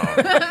 player, no.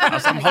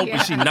 I'm hoping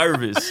she's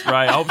nervous,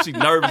 right? I hope she's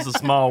nervous of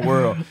Small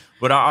World.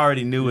 But I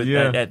already knew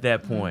it at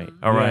that point,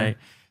 all right?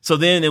 So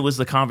then it was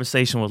the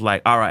conversation was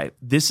like, all right,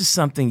 this is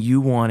something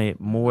you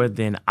wanted more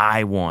than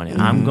I wanted.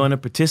 I'm going to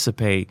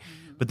participate.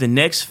 But the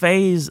next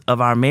phase of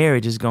our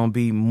marriage is going to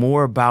be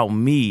more about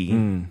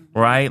me,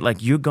 right?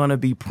 Like you're going to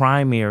be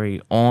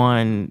primary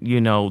on,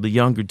 the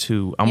younger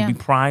two. I'm going to be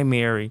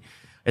primary.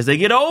 As they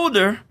get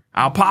older,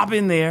 I'll pop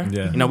in there.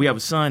 Yeah. We have a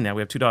son now.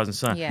 We have 2 daughters and a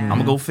son. Yeah. I'm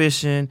going to go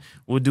fishing.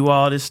 We'll do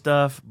all this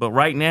stuff. But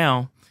right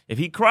now, if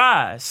he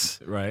cries,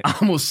 I'm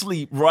going to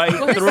sleep right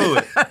through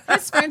it.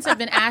 His friends have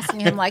been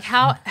asking him, like,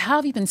 how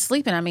have you been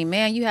sleeping? I mean,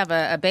 man, you have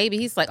a baby.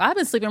 He's like, I've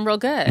been sleeping real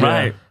good.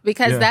 Right.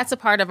 Because that's a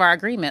part of our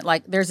agreement.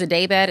 Like, there's a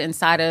daybed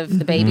inside of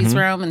the baby's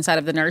room, inside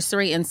of the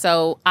nursery. And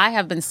so I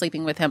have been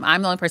sleeping with him.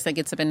 I'm the only person that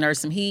gets up and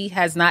nurse him. He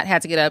has not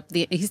had to get up.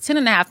 He's 10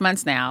 and a half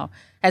months now,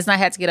 has not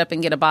had to get up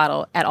and get a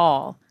bottle at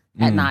all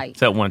at night.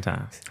 Except one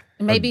time.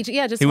 Maybe,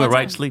 just he went one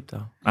right time. to sleep,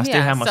 though. I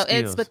still have my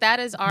skills. But that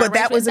is our But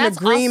that was an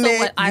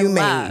agreement you made.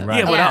 Love.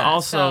 Yeah, but I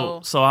also,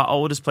 so our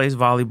oldest plays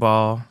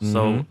volleyball.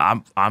 So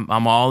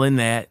I'm all in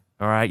that.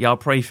 All right, y'all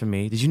pray for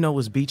me. Did you know it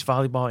was beach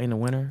volleyball in the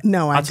winter?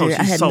 No, I told did.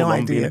 you I had so no long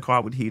to be in idea. the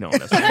car with heat on.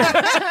 That's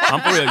I'm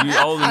for real. You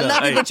old enough. I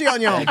love you, but you're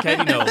on your own.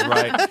 Katie knows,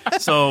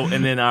 right? So,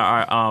 and then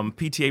our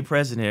PTA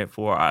president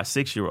for our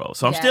 6-year-old.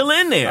 So I'm still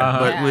in there.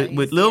 But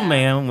with little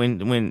man,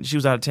 when she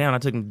was out of town, I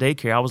took him to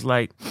daycare. I was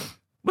like,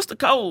 what's the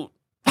code?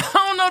 I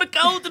don't know the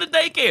code to the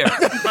daycare.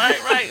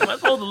 right. Am I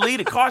supposed to leave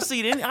a car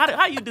seat in?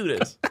 How you do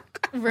this?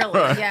 Really?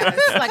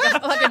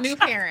 Yes. Like a new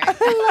parent.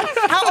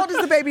 How old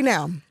is the baby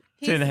now?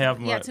 10 and a half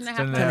months. Yeah, 10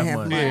 and a half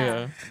months.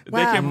 Yeah. The Wow.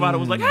 daycare provider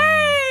was like,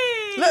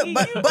 hey! Look,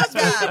 but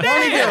God,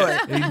 won't he do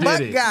it? He did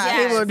But it. God,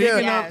 he will do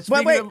it. Yes.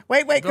 But wait,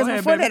 because ahead,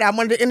 before baby. that, I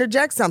wanted to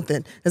interject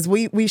something. As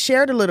we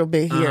shared a little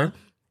bit here.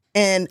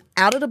 And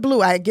out of the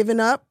blue, I had given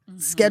up,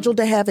 scheduled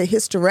to have a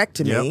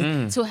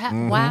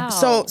hysterectomy. Wow.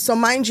 So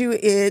mind you,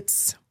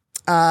 it's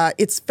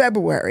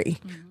February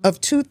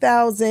of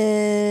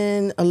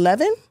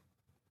 2011.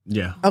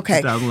 Yeah.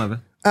 Okay.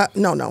 2011. No,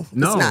 it's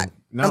not.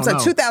 No, I'm sorry,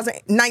 no.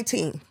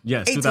 2019.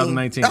 Yes, 18.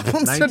 2019.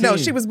 No,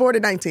 she was born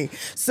in 19.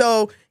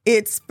 So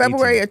it's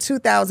February of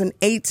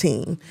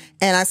 2018,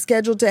 and I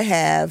scheduled to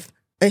have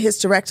a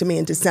hysterectomy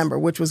in December,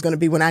 which was going to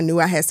be when I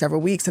knew I had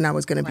several weeks and I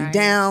was going to be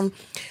down.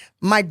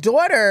 My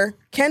daughter,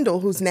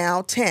 Kendall, who's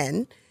now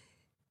 10,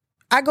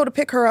 I go to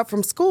pick her up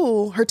from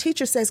school. Her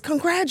teacher says,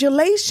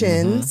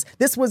 congratulations.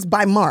 This was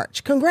by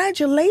March.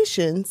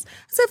 Congratulations. I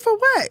said, for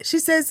what? She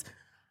says,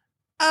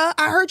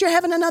 I heard you're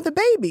having another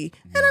baby.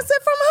 And I said,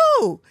 from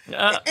who?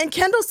 And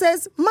Kendall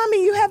says,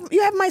 Mommy, you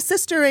have my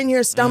sister in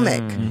your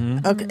stomach.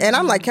 Okay. And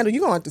I'm like, Kendall,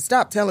 you're going to have to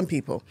stop telling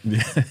people.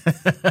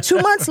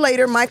 2 months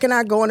later, Mike and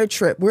I go on a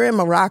trip. We're in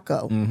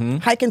Morocco,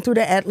 hiking through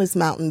the Atlas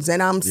Mountains,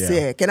 and I'm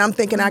sick. And I'm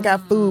thinking I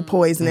got food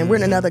poisoning. We're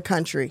in another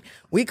country.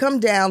 We come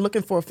down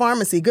looking for a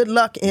pharmacy. Good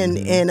luck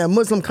in a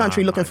Muslim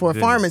country looking for a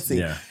pharmacy.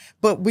 Yeah.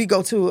 But we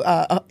go to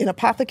an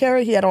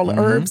apothecary. He had all the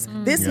herbs.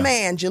 This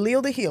man,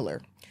 Jaleel the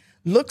healer,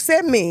 looks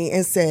at me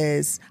and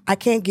says, I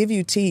can't give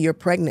you tea, you're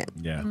pregnant.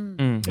 Yeah.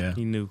 Yeah.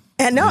 He knew.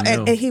 And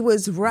and he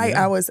was right.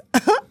 Yeah.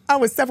 I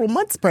was several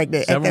months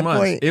pregnant at that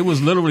point. It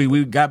was literally,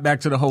 we got back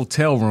to the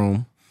hotel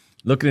room,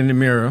 looking in the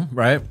mirror,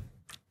 right?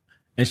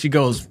 And she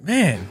goes,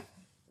 man,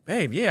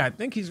 babe, yeah, I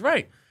think he's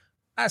right.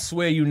 I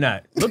swear you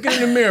not. Looking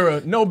in the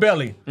mirror, no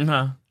belly.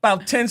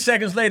 About 10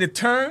 seconds later,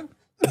 turn,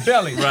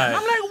 belly. Right. I'm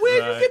like,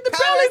 where'd you get the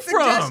belly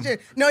from?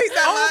 No, he's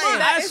not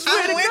lying. I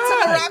swear to went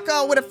God. to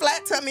Morocco with a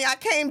flat tummy. I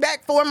came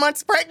back 4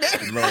 months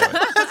pregnant.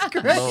 That's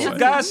crazy.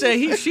 God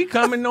said she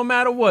coming no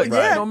matter what.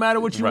 Right. No matter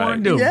what you Right.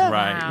 want to do. Yeah.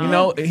 Right. You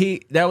know,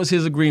 that was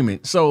his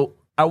agreement. So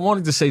I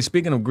wanted to say,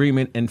 speaking of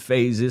agreement and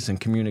phases and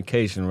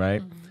communication,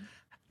 right?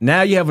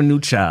 Now you have a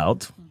new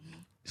child.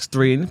 It's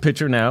 3 in the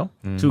picture now.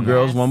 2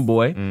 girls, 1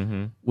 boy,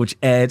 which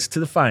adds to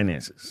the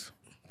finances.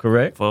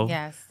 Correct?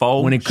 Yes.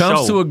 When it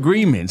comes to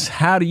agreements,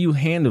 how do you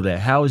handle that?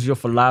 How is your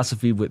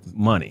philosophy with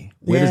money?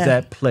 Where does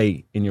that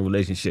play in your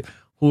relationship?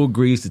 Who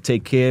agrees to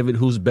take care of it?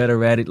 Who's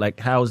better at it? Like,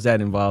 how is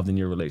that involved in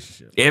your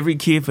relationship? Every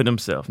kid for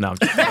themselves. Now,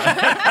 look at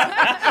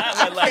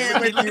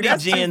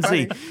these Gen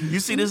Z.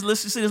 You see this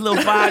little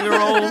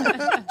 5-year-old?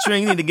 Sure,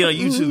 you need to get a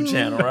YouTube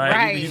channel, right?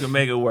 Right. You can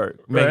make it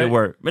work. Make it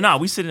work. But no,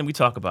 we sit and we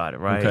talk about it,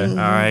 right? Okay. All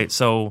right.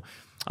 So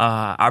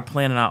Our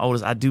plan and our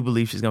oldest, I do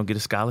believe she's going to get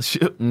a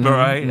scholarship,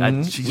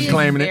 right? She's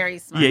claiming very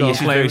it. smart. Yeah,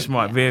 she's very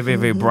smart, very, very,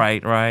 very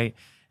bright, right?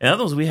 And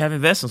other ones, we have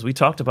investments. We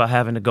talked about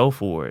having to go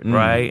for it,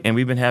 right? And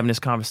we've been having this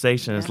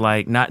conversation. It's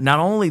like not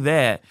only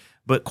that,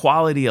 but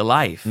quality of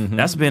life.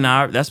 That's been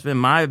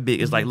my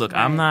big. It's like, look,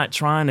 I'm not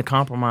trying to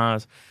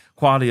compromise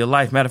quality of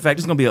life. Matter of fact,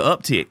 there's gonna be an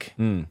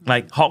uptick.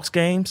 Like Hawks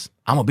games,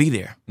 I'm gonna be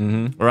there,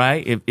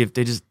 right?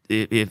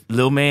 If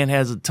Lil Man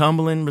has a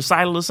tumbling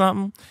recital or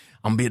something,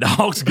 I'm gonna be at the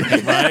Hawks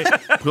game, right?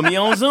 Put me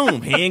on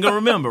Zoom. He ain't gonna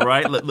remember,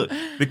 right? Look,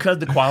 because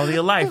the quality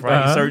of life,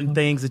 right? Certain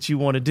things that you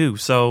want to do.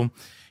 So.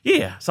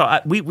 Yeah,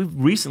 so we've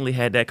recently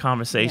had that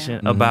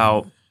conversation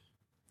about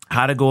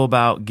how to go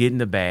about getting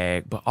the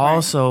bag, but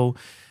also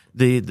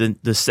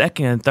the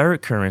second and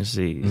third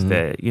currencies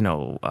that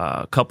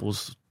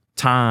couples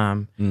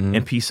time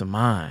and peace of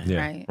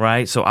mind,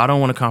 right? So I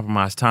don't want to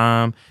compromise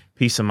time,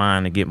 peace of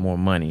mind to get more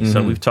money.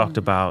 So we've talked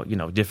about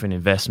different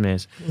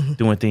investments,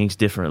 doing things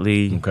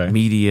differently,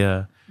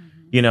 media,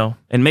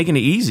 and making it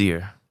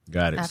easier.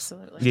 Got it.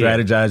 Absolutely.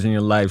 Strategizing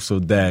your life so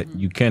that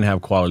you can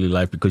have quality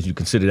life because you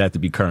consider that to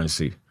be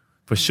currency.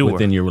 For sure.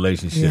 Within your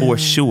relationship. For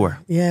sure.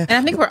 Yeah. And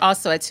I think we're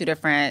also at two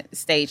different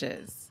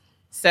stages.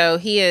 So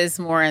he is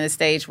more in the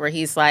stage where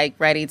he's like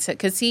ready to,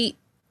 because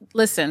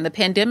the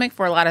pandemic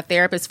for a lot of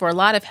therapists, for a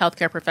lot of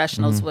healthcare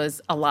professionals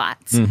was a lot.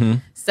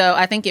 So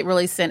I think it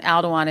really sent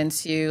Alduan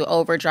into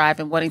overdrive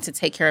and wanting to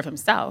take care of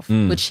himself,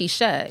 which he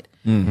should.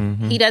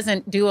 He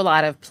doesn't do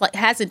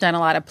hasn't done a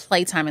lot of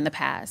playtime in the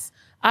past.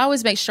 I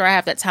always make sure I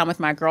have that time with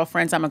my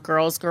girlfriends. I'm a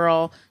girl's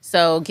girl.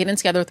 So getting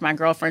together with my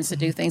girlfriends to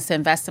do things to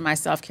invest in my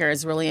self-care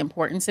is really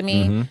important to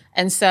me.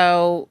 And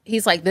so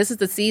he's like, this is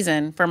the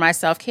season for my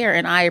self-care.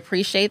 And I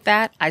appreciate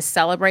that. I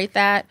celebrate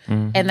that.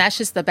 And that's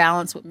just the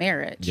balance with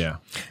marriage. Yeah.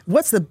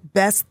 What's the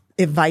best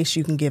advice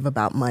you can give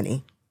about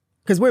money?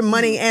 Because we're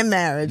money and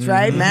marriage,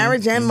 right?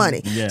 Marriage and money.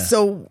 Yeah.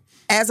 So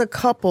as a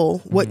couple,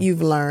 what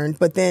you've learned,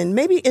 but then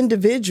maybe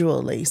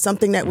individually,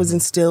 something that was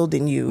instilled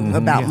in you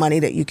about money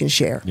that you can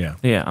share. Yeah.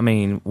 Yeah. I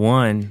mean,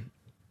 one,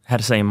 had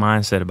the same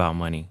mindset about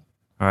money.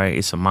 All right.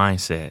 It's a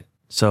mindset.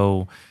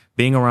 So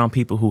being around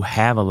people who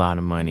have a lot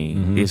of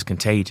money is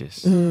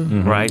contagious,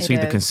 right? So you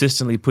have to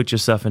consistently put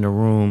yourself in a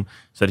room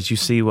so that you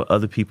see what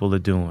other people are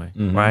doing,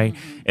 right?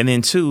 And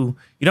then two,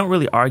 you don't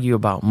really argue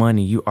about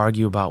money. You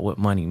argue about what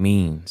money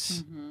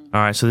means.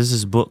 All right. So this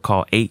is a book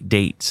called 8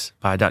 Dates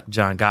by Dr.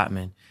 John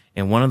Gottman.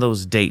 And one of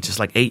those dates, it's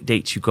like 8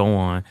 dates you go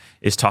on,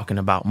 is talking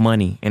about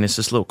money. And it's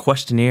this little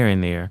questionnaire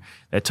in there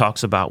that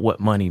talks about what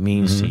money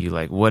means to you.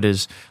 Like,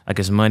 does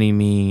money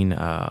mean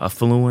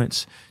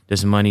affluence?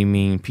 Does money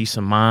mean peace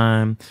of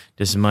mind?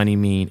 Does money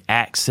mean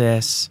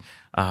access?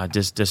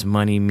 Does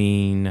money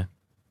mean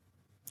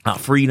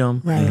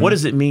freedom? Right. What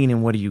does it mean,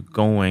 and what are you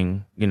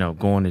going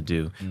to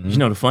do?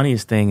 The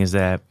funniest thing is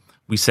that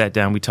we sat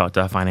down, we talked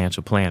to our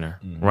financial planner,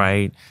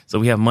 right? So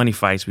we have money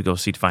fights, we go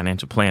see the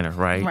financial planner,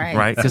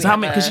 right?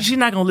 Because she's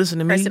not going to listen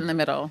to me. Person in the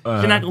middle. She's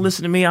not going to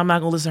listen to me. I'm not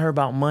going to listen to her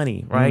about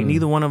money, right?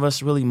 Neither one of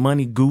us really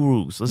money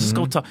gurus. Let's just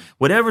go talk.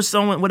 Whatever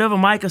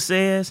Micah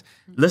says,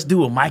 let's do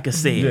what Micah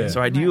says,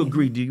 right? Do you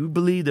agree? Do you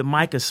believe that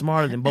Micah's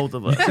smarter than both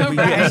of us?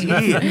 Yes,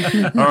 he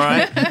is. All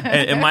right?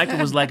 And Micah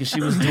was like, if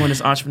she was doing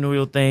this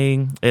entrepreneurial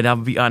thing, and I'll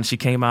be honest, she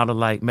came out of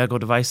like medical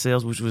device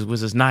sales, which was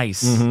just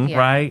nice,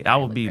 right? I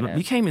would be,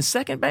 you came in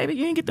second,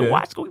 baby. You didn't get to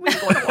watch. We ain't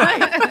going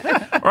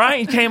right. Right?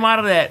 You came out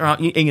of that.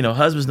 And,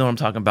 husbands know what I'm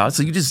talking about.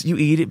 So you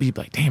eat it, but you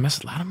be like, damn, that's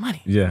a lot of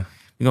money. Yeah.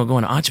 You going to go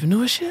into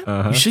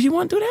entrepreneurship? You sure you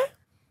want to do that?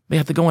 They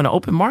have to go in the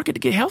open market to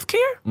get health care?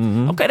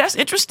 Okay, that's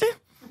interesting.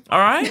 All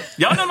right?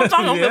 Y'all know what I'm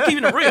talking about. I'm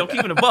keeping it real,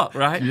 keeping it buck,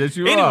 right? Yes,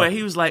 you anyway, are.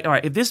 he was like, all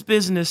right, if this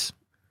business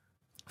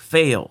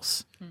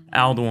fails,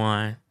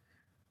 Alduan,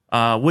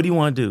 what do you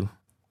want to do?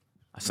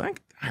 I was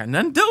like, I had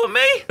nothing to do with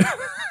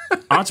me.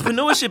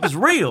 Entrepreneurship is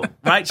real,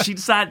 right? She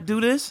decided to do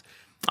this.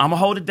 I'm going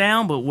to hold it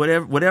down, but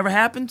whatever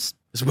happens,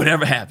 it's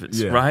whatever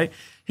happens, right?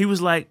 He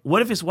was like,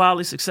 what if it's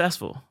wildly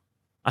successful?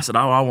 I said,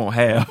 I won't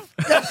have.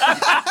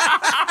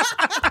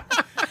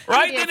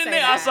 Right then and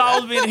there, I saw I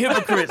was being a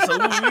hypocrite. So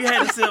we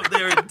had to sit up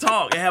there and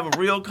talk and have a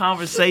real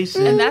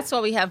conversation. And that's why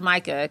we have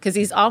Micah, because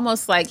he's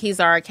almost like he's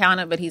our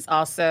accountant, but he's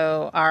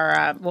also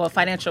our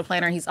financial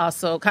planner. He's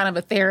also kind of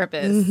a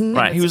therapist.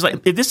 Right. He was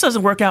like, if this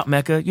doesn't work out,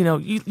 Mecca,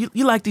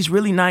 you like these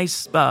really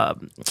nice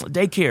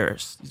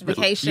daycares.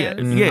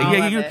 Vacations.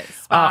 Yeah.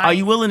 Are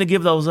you willing to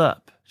give those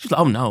up? She's like,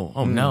 oh, no.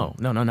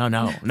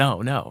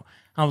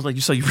 I was like,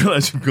 so you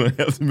realize you're going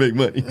to have to make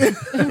money.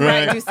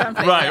 Right. Do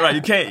something. Right.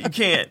 You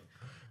can't.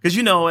 Because,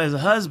 as a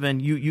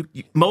husband, you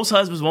most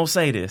husbands won't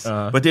say this,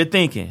 but they're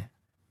thinking,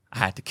 I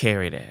had to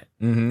carry that,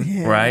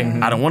 right?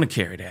 I don't want to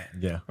carry that,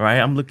 right?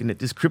 I'm looking at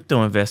this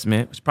crypto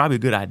investment, which is probably a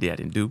good idea I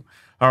didn't do,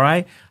 all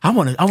right? I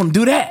want to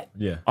do that.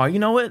 Yeah. Or you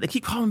know what? They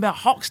keep calling about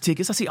Hawks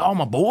tickets. I see all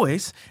my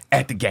boys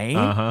at the game.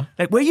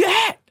 Like, where you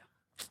at?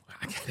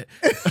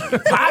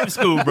 Private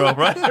school, bro,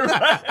 right?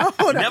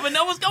 You never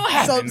know what's going to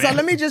happen. So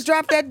let me just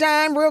drop that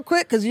dime real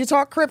quick because you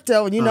talk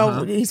crypto. And you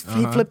know, he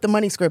flipped the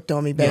money script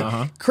on me, babe.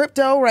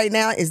 Crypto right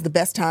now is the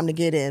best time to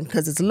get in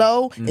because it's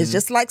low. It's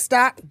just like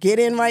stock. Get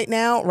in right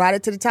now, ride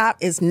it to the top.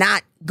 It's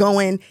not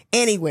going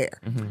anywhere.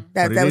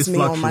 That was me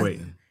on my...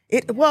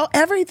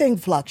 everything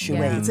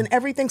fluctuates and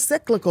everything's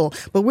cyclical,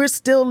 but we're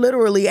still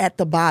literally at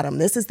the bottom.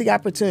 This is the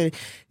opportunity.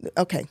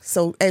 Okay,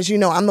 so as you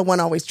know, I'm the one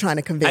always trying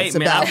to convince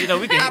about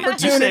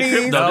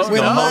opportunities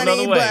with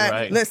money.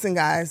 Listen,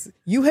 guys,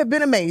 you have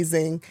been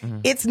amazing.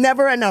 It's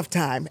never enough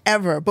time,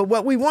 ever. But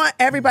what we want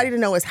everybody to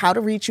know is how to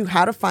reach you,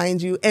 how to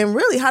find you, and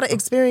really how to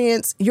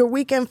experience your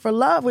weekend for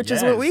love, which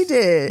is what we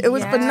did. It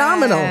was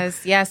phenomenal.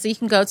 Yeah, so you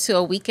can go to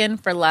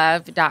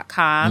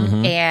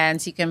aweekendforlove.com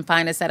and you can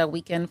find us at A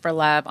Weekend for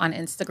Love on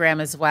Instagram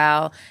as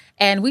well.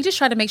 And we just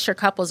try to make sure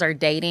couples are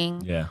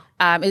dating.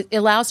 It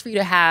allows for you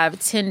to have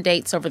 10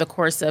 dates over the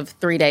course of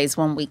 3 days,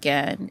 1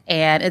 weekend.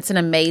 And it's an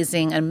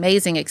amazing,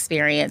 amazing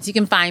experience. You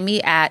can find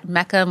me at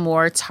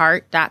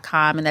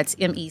MeccaMoreTartt.com, and that's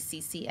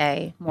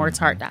MECCA,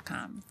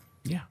 moretartt.com.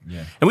 Yeah.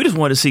 And we just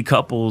want to see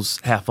couples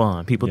have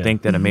fun. People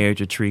think that a marriage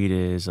retreat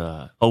is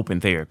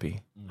open therapy.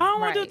 I don't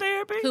want to do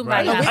therapy.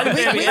 I do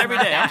therapy every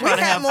day. I'm trying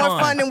to have more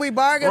fun than we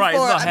bargained for.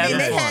 I mean,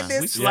 they had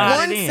this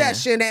one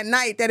session at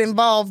night that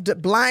involved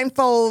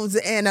blindfolds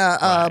and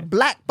a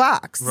black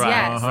box.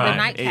 Yes, the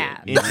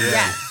nightcap.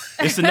 Yes.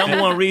 It's the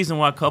number one reason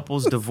why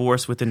couples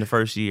divorce within the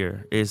first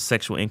year is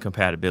sexual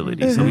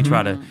incompatibility. So we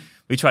try to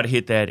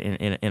hit that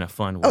in a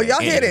fun way. Oh, y'all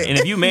hit it. And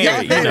if you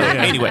married,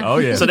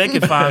 anyway. So they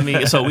can find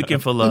me. So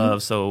Weekend for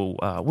Love. So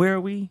where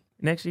are we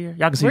next year?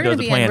 Y'all can see we're going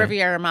to be in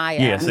Riviera Maya.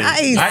 Yeah,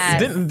 nice.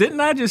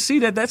 Didn't I just see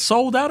that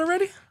sold out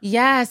already?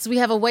 Yes, we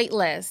have a wait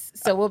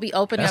list. So we'll be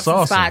opening up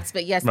some spots.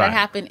 But yes, that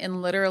happened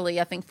in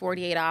literally, I think,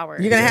 48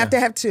 hours. You're going to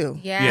have two.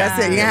 Yeah.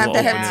 That's it. You're going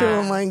to have to have 2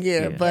 in 1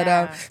 year. Yeah.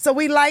 But so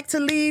we like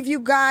to leave you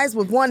guys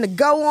with one to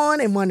go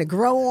on and one to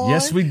grow on.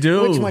 Yes, we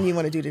do. Which one you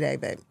want to do today,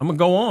 babe? I'm going to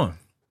go on.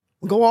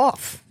 Go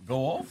off.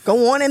 Go off?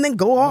 Go on and then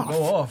go off.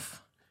 Go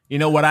off. You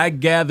know, what I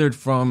gathered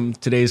from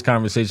today's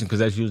conversation, because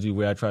that's usually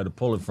where I try to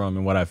pull it from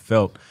and what I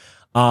felt,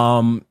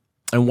 and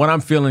what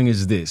I'm feeling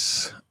is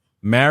this.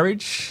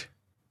 Marriage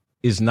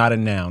is not a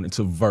noun. It's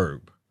a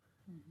verb.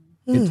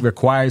 It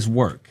requires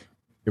work.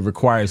 It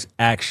requires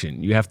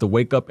action. You have to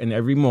wake up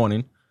every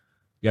morning.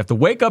 You have to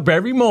wake up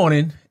every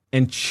morning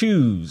and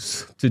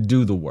choose to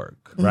do the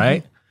work,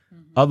 right?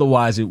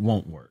 Otherwise, it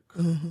won't work.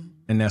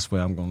 And that's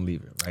where I'm going to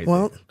leave it right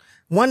there.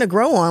 One to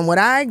grow on. What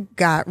I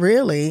got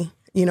really,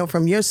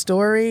 from your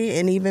story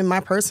and even my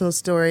personal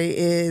story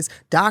is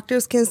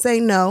doctors can say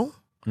no.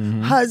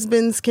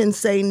 Husbands can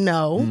say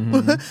no.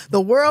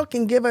 The world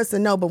can give us a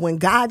no, but when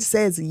God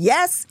says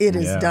yes, it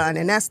is done.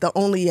 And that's the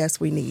only yes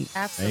we need.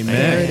 Absolutely.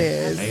 Amen. There it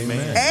is.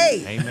 Amen.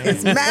 Hey, Amen.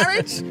 It's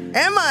marriage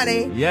and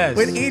money Yes.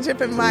 with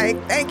Egypt and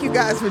Mike. Thank you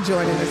guys for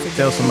joining us today.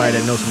 Tell somebody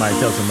that knows somebody.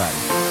 Tell somebody.